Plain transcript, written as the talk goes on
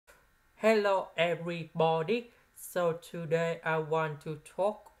Hello everybody. So today I want to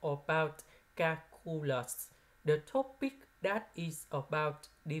talk about calculus, the topic that is about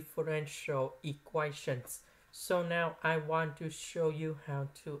differential equations. So now I want to show you how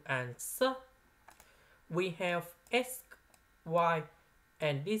to answer. We have x, y,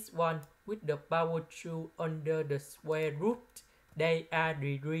 and this one with the power 2 under the square root. They are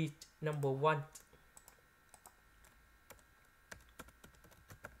degree number 1.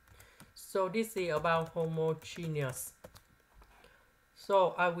 So this is about homogeneous.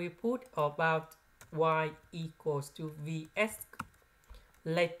 So I will put about y equals to vs.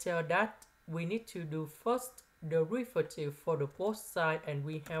 Later that we need to do first derivative for the both side, and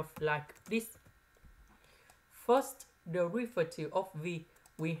we have like this. First derivative of v,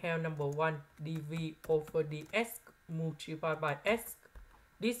 we have number 1 dv over dx multiplied by s.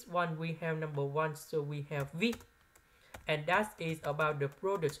 This one we have number 1, so we have v. And that is about the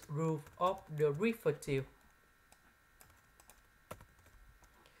product rule of derivative.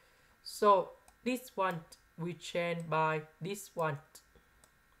 So this one we change by this one.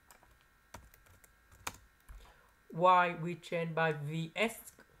 Y we change by vs.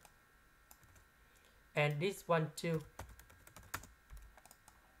 And this one too.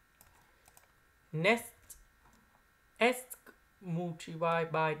 Next, s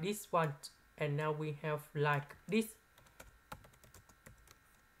multiplied by this one. And now we have like this.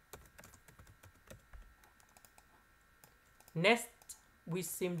 Next, we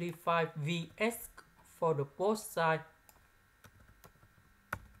simplify vs for the both sides.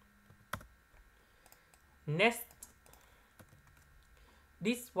 Next,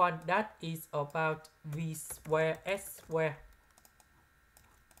 this one that is about v square s square.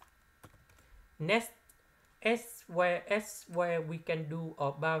 Next, s square we can do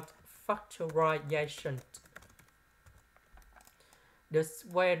about factorization. The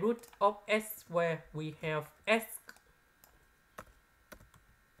square root of s square we have s.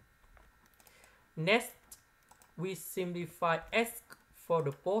 Next, we simplify s for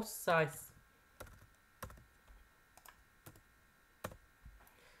the both sides.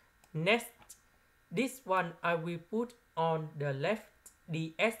 Next, this one I will put on the left,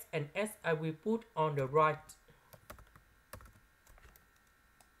 ds and s I will put on the right.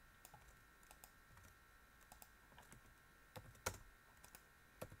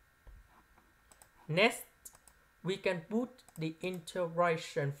 Next, we can put the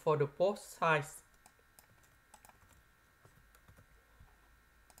integration for the both sides.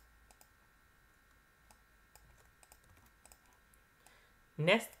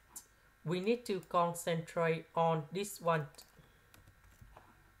 Next, we need to concentrate on this one.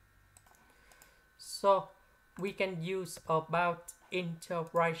 So we can use about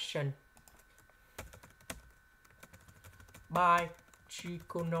integration by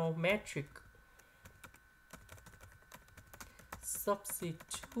trigonometric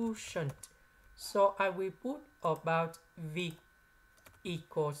substitution. So I will put about v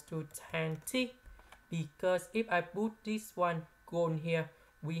equals to tan t, because if I put this one gone here,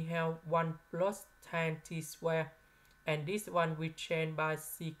 we have 1 plus tan t square, and this one we change by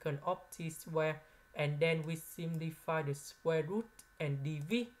secant of t square, and then we simplify the square root and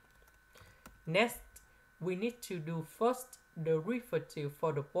dv. Next, we need to do first derivative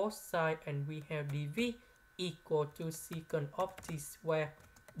for the both sides, and we have dv equal to secant of t square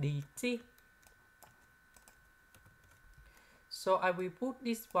dt. So I will put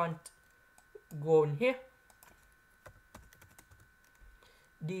this one gone here.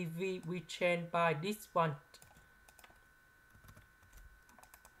 dv we change by this one.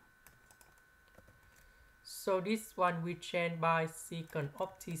 So this one we change by secant of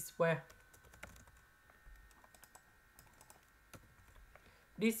t square.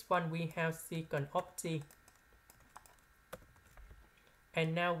 This one we have secant of t.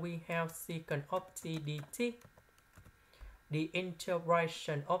 And now we have secant of t dt. The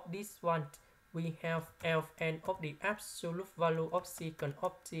integration of this one, we have ln of the absolute value of secant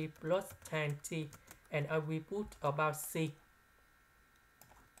of t plus tan t, and I will put about c.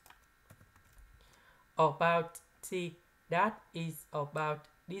 About t, that is about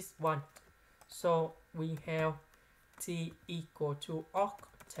this one. So we have t equal to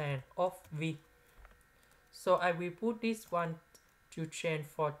arctan of v. So I will put this one to change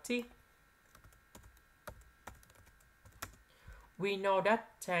for t. We know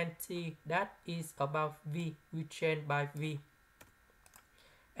that tan t, that is about v, we change by v.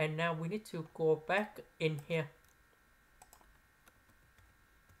 And now we need to go back in here.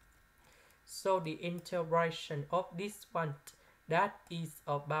 So the integration of this one, that is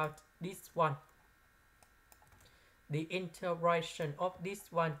about this one. The integration of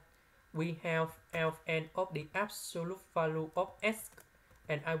this one, we have Ln of the absolute value of S,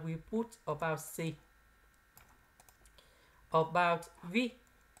 and I will put about C. About V,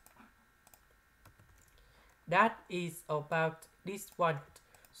 that is about this one.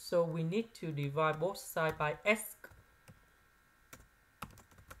 So we need to divide both sides by S.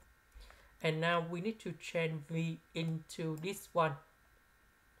 And now we need to change V into this one.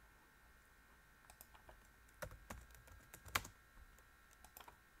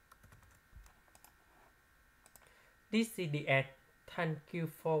 This is the end. Thank you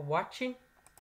for watching.